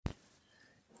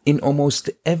In almost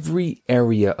every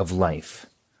area of life,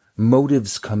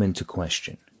 motives come into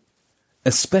question,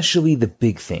 especially the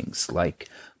big things like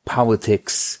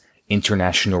politics,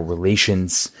 international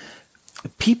relations.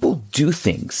 People do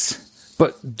things,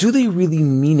 but do they really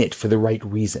mean it for the right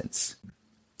reasons?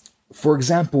 For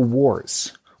example,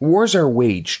 wars. Wars are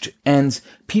waged, and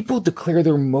people declare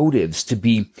their motives to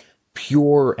be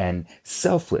pure and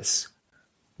selfless.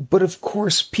 But of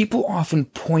course, people often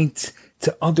point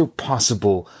to other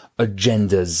possible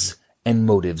agendas and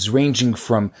motives, ranging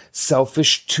from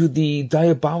selfish to the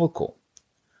diabolical.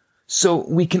 So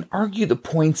we can argue the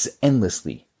points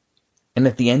endlessly, and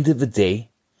at the end of the day,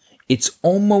 it's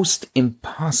almost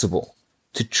impossible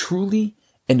to truly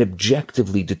and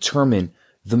objectively determine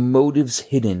the motives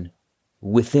hidden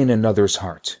within another's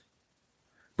heart.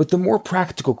 But the more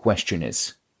practical question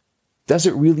is, does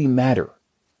it really matter?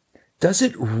 Does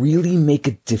it really make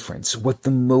a difference what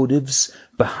the motives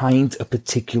behind a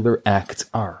particular act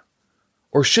are?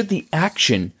 Or should the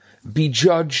action be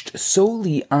judged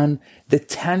solely on the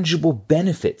tangible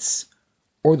benefits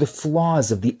or the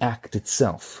flaws of the act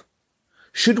itself?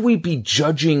 Should we be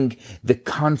judging the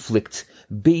conflict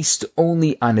based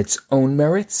only on its own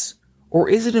merits? Or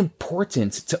is it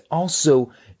important to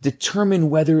also determine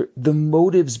whether the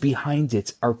motives behind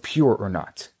it are pure or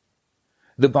not?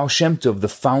 The Baal Shem Tov, the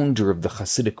founder of the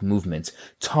Hasidic movement,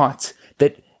 taught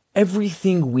that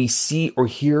everything we see or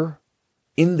hear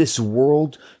in this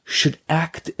world should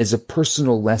act as a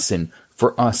personal lesson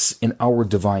for us in our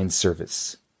divine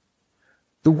service.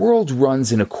 The world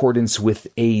runs in accordance with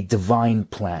a divine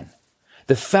plan.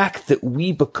 The fact that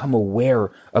we become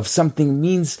aware of something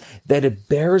means that it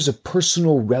bears a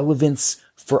personal relevance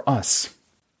for us.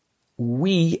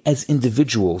 We as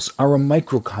individuals are a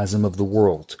microcosm of the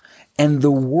world, and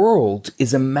the world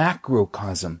is a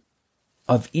macrocosm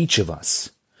of each of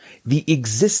us. The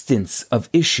existence of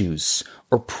issues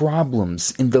or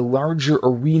problems in the larger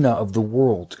arena of the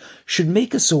world should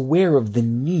make us aware of the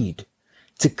need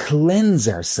to cleanse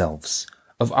ourselves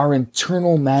of our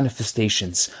internal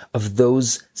manifestations of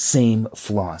those same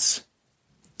flaws.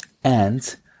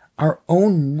 And our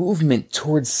own movement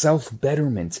towards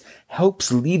self-betterment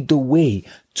helps lead the way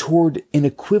toward an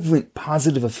equivalent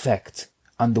positive effect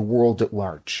on the world at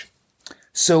large.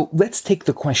 So let's take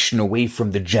the question away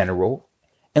from the general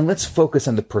and let's focus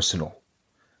on the personal.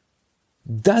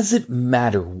 Does it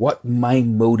matter what my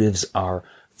motives are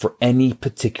for any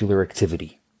particular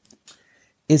activity?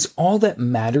 Is all that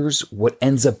matters what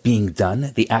ends up being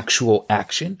done, the actual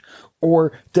action,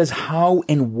 or does how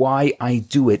and why I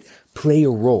do it play a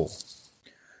role?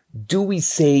 Do we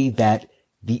say that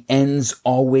the ends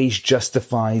always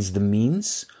justifies the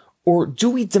means, or do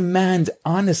we demand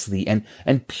honesty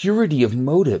and purity of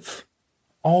motive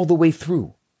all the way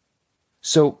through?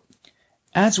 So,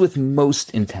 as with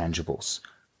most intangibles,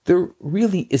 there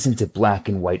really isn't a black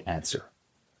and white answer.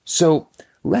 So,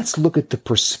 let's look at the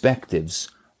perspectives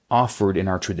offered in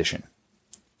our tradition.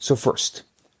 So first,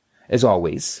 as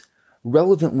always,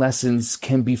 relevant lessons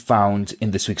can be found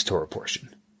in this week's Torah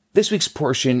portion. This week's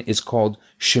portion is called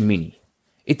Shemini.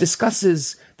 It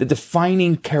discusses the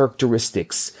defining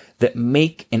characteristics that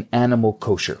make an animal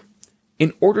kosher.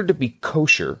 In order to be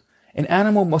kosher, an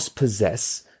animal must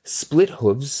possess split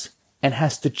hooves and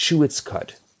has to chew its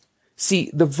cud.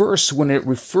 See, the verse, when it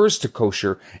refers to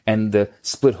kosher and the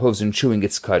split hooves and chewing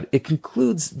its cud, it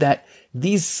concludes that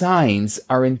these signs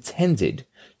are intended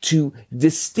to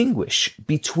distinguish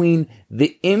between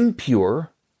the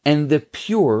impure and the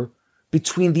pure,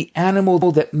 between the animal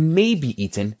that may be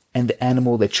eaten and the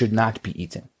animal that should not be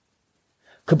eaten.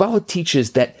 Kabbalah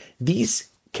teaches that these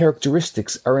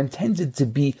characteristics are intended to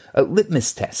be a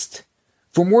litmus test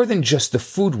for more than just the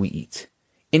food we eat.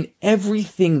 In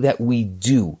everything that we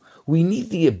do, we need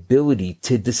the ability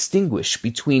to distinguish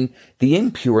between the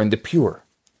impure and the pure.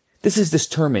 This is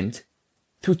determined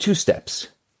through two steps.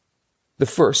 The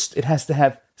first, it has to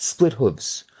have split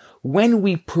hooves. When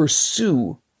we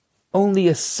pursue only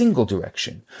a single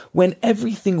direction, when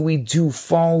everything we do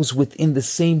falls within the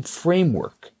same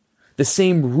framework, the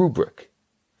same rubric,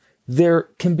 there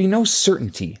can be no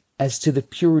certainty as to the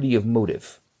purity of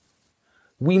motive.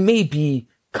 We may be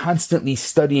constantly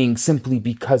studying simply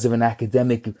because of an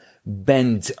academic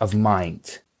bend of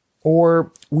mind.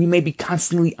 Or we may be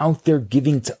constantly out there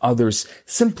giving to others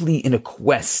simply in a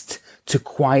quest to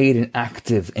quiet an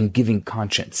active and giving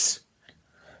conscience.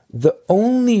 The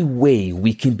only way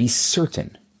we can be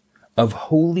certain of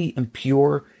holy and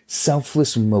pure,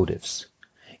 selfless motives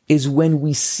is when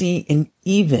we see an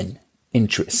even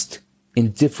interest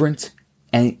in different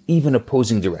and even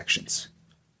opposing directions.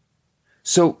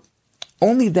 So,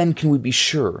 only then can we be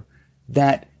sure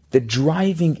that the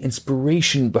driving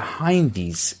inspiration behind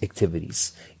these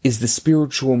activities is the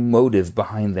spiritual motive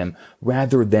behind them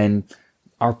rather than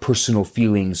our personal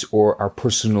feelings or our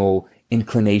personal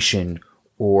inclination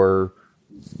or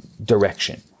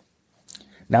direction.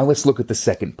 Now let's look at the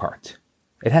second part.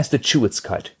 It has to chew its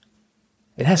cud.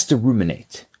 It has to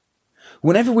ruminate.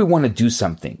 Whenever we want to do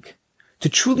something, to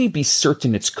truly be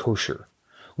certain it's kosher,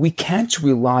 we can't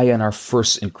rely on our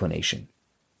first inclination.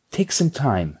 Take some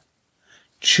time.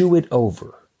 Chew it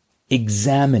over.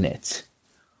 Examine it.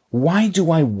 Why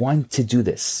do I want to do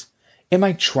this? Am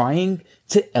I trying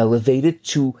to elevate it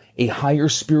to a higher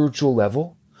spiritual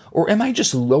level? Or am I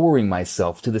just lowering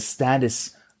myself to the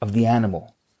status of the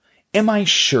animal? Am I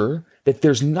sure that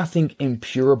there's nothing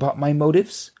impure about my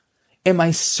motives? Am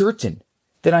I certain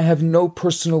that I have no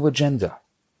personal agenda,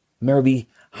 merely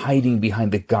hiding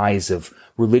behind the guise of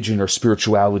religion or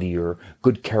spirituality or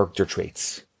good character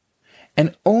traits?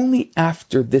 And only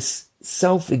after this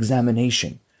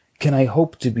self-examination can I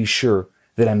hope to be sure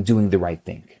that I'm doing the right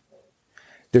thing.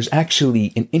 There's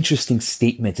actually an interesting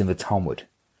statement in the Talmud,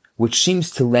 which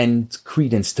seems to lend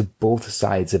credence to both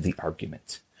sides of the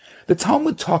argument. The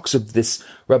Talmud talks of this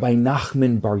Rabbi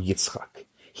Nachman Bar Yitzchak.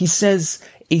 He says,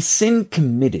 a sin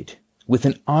committed with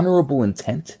an honorable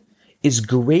intent is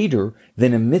greater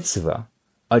than a mitzvah,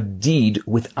 a deed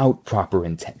without proper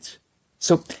intent.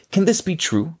 So, can this be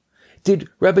true? Did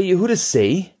Rabbi Yehuda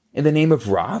say, in the name of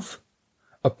Rav,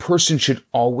 a person should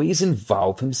always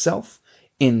involve himself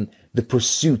in the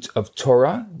pursuit of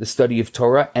Torah, the study of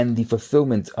Torah, and the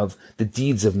fulfillment of the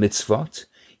deeds of mitzvot,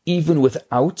 even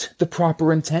without the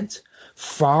proper intent?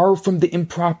 Far from the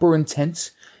improper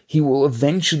intent, he will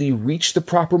eventually reach the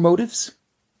proper motives?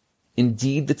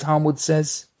 Indeed, the Talmud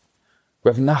says,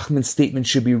 Rav Nachman's statement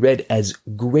should be read as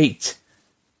great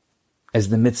as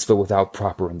the mitzvah without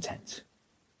proper intent.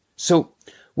 So,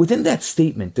 within that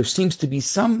statement, there seems to be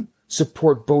some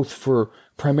support both for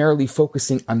primarily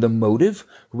focusing on the motive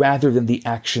rather than the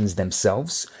actions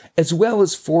themselves, as well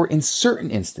as for, in certain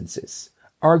instances,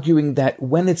 arguing that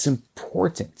when it's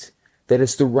important, that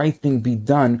it's the right thing be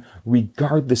done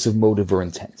regardless of motive or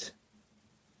intent.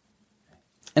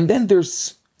 And then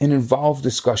there's an involved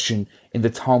discussion in the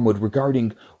Talmud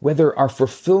regarding whether our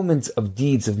fulfillment of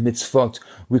deeds of mitzvot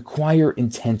require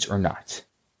intent or not.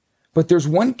 But there's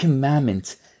one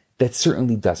commandment that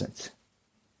certainly doesn't.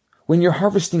 When you're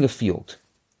harvesting a field,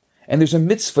 and there's a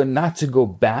mitzvah not to go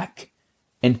back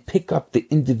and pick up the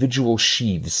individual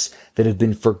sheaves that have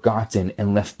been forgotten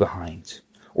and left behind,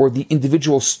 or the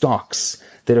individual stalks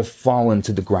that have fallen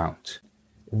to the ground.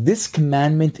 This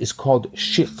commandment is called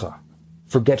shikha,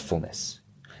 forgetfulness.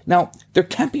 Now, there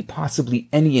can't be possibly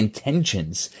any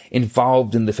intentions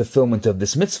involved in the fulfillment of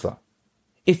this mitzvah.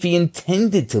 If he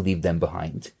intended to leave them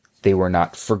behind, they were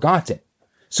not forgotten.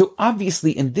 So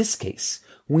obviously in this case,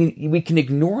 we can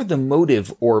ignore the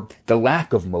motive or the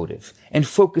lack of motive and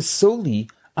focus solely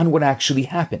on what actually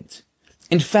happened.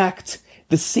 In fact,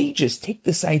 the sages take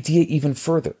this idea even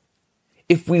further.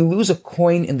 If we lose a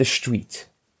coin in the street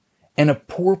and a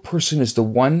poor person is the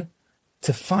one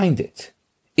to find it,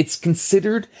 it's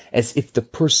considered as if the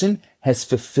person has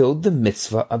fulfilled the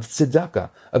mitzvah of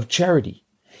tzedakah, of charity.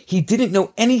 He didn't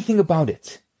know anything about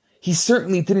it. He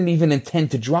certainly didn't even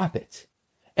intend to drop it.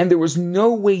 And there was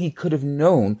no way he could have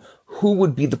known who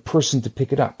would be the person to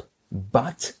pick it up.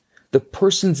 But the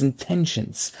person's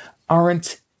intentions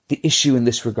aren't the issue in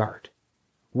this regard.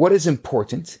 What is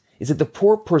important is that the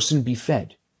poor person be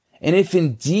fed. And if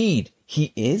indeed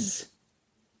he is,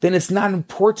 then it's not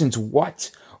important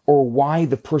what or why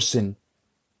the person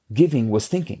giving was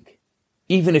thinking,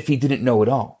 even if he didn't know it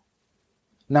all.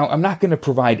 Now, I'm not going to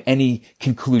provide any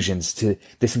conclusions to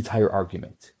this entire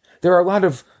argument. There are a lot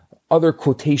of other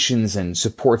quotations and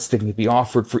supports that can be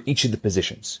offered for each of the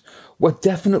positions. What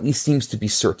definitely seems to be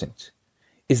certain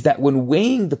is that when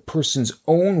weighing the person's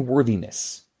own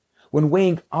worthiness, when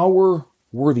weighing our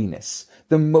worthiness,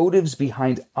 the motives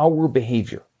behind our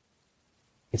behavior,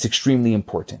 it's extremely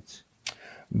important.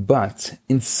 But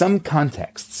in some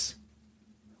contexts,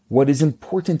 what is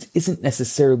important isn't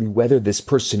necessarily whether this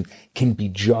person can be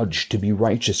judged to be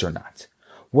righteous or not.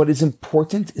 What is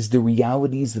important is the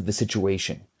realities of the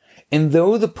situation. And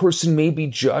though the person may be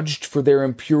judged for their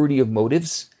impurity of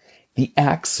motives, the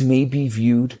acts may be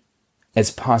viewed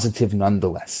as positive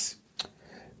nonetheless.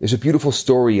 There's a beautiful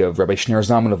story of Rabbi Shneur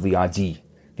Zalman of Liadi,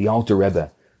 the Alter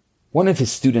Rebbe. One of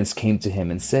his students came to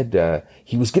him and said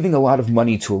he was giving a lot of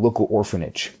money to a local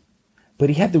orphanage, but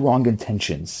he had the wrong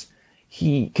intentions.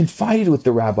 He confided with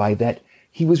the rabbi that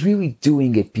he was really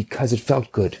doing it because it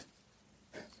felt good.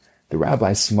 The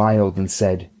rabbi smiled and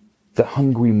said, "The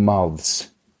hungry mouths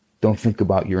don't think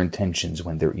about your intentions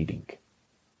when they're eating.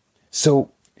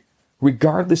 So,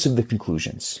 regardless of the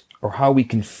conclusions or how we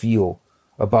can feel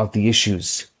about the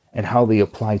issues and how they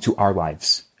apply to our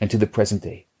lives and to the present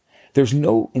day, there's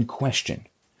no question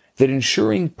that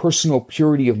ensuring personal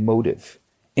purity of motive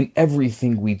in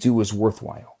everything we do is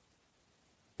worthwhile,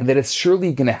 and that it's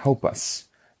surely going to help us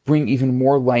bring even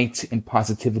more light and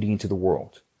positivity into the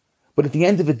world. But at the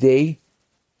end of the day,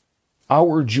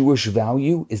 our Jewish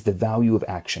value is the value of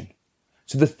action.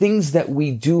 So the things that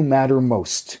we do matter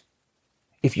most.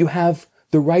 If you have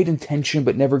the right intention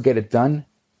but never get it done,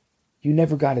 you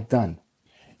never got it done.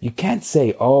 You can't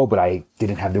say, oh, but I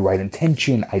didn't have the right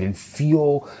intention. I didn't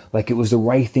feel like it was the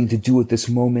right thing to do at this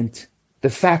moment.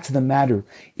 The fact of the matter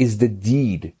is the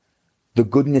deed, the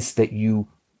goodness that you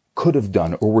could have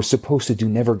done or were supposed to do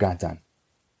never got done.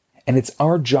 And it's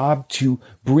our job to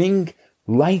bring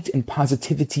light and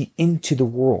positivity into the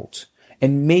world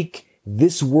and make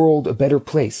this world a better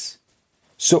place.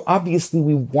 So obviously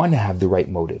we want to have the right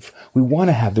motive. We want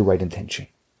to have the right intention.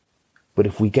 But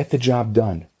if we get the job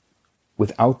done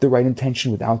without the right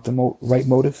intention, without the right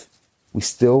motive, we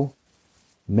still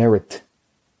merit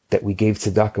that we gave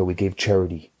tzedakah, we gave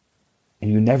charity.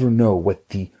 And you never know what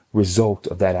the result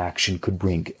of that action could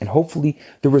bring. And hopefully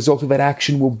the result of that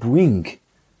action will bring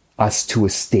us to a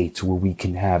state where we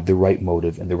can have the right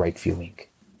motive and the right feeling.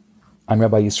 I'm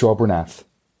Rabbi Yisrael Bernath.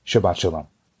 Shabbat Shalom.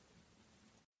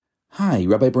 Hi,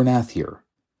 Rabbi Bernath here.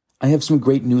 I have some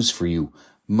great news for you.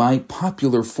 My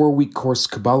popular 4-week course,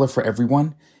 Kabbalah for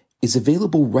Everyone, is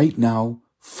available right now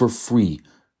for free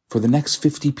for the next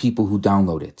 50 people who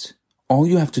download it. All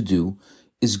you have to do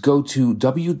is go to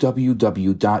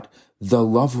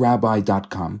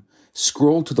www.theloverabbi.com,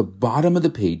 scroll to the bottom of the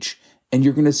page, and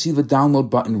you're going to see the download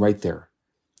button right there.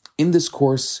 In this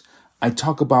course, I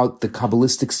talk about the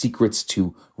Kabbalistic secrets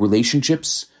to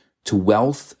relationships, to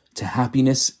wealth, to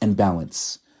happiness and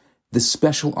balance. This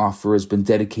special offer has been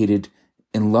dedicated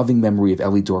in loving memory of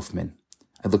Ellie Dorfman.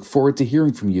 I look forward to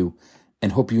hearing from you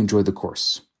and hope you enjoy the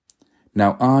course.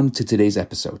 Now on to today's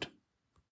episode.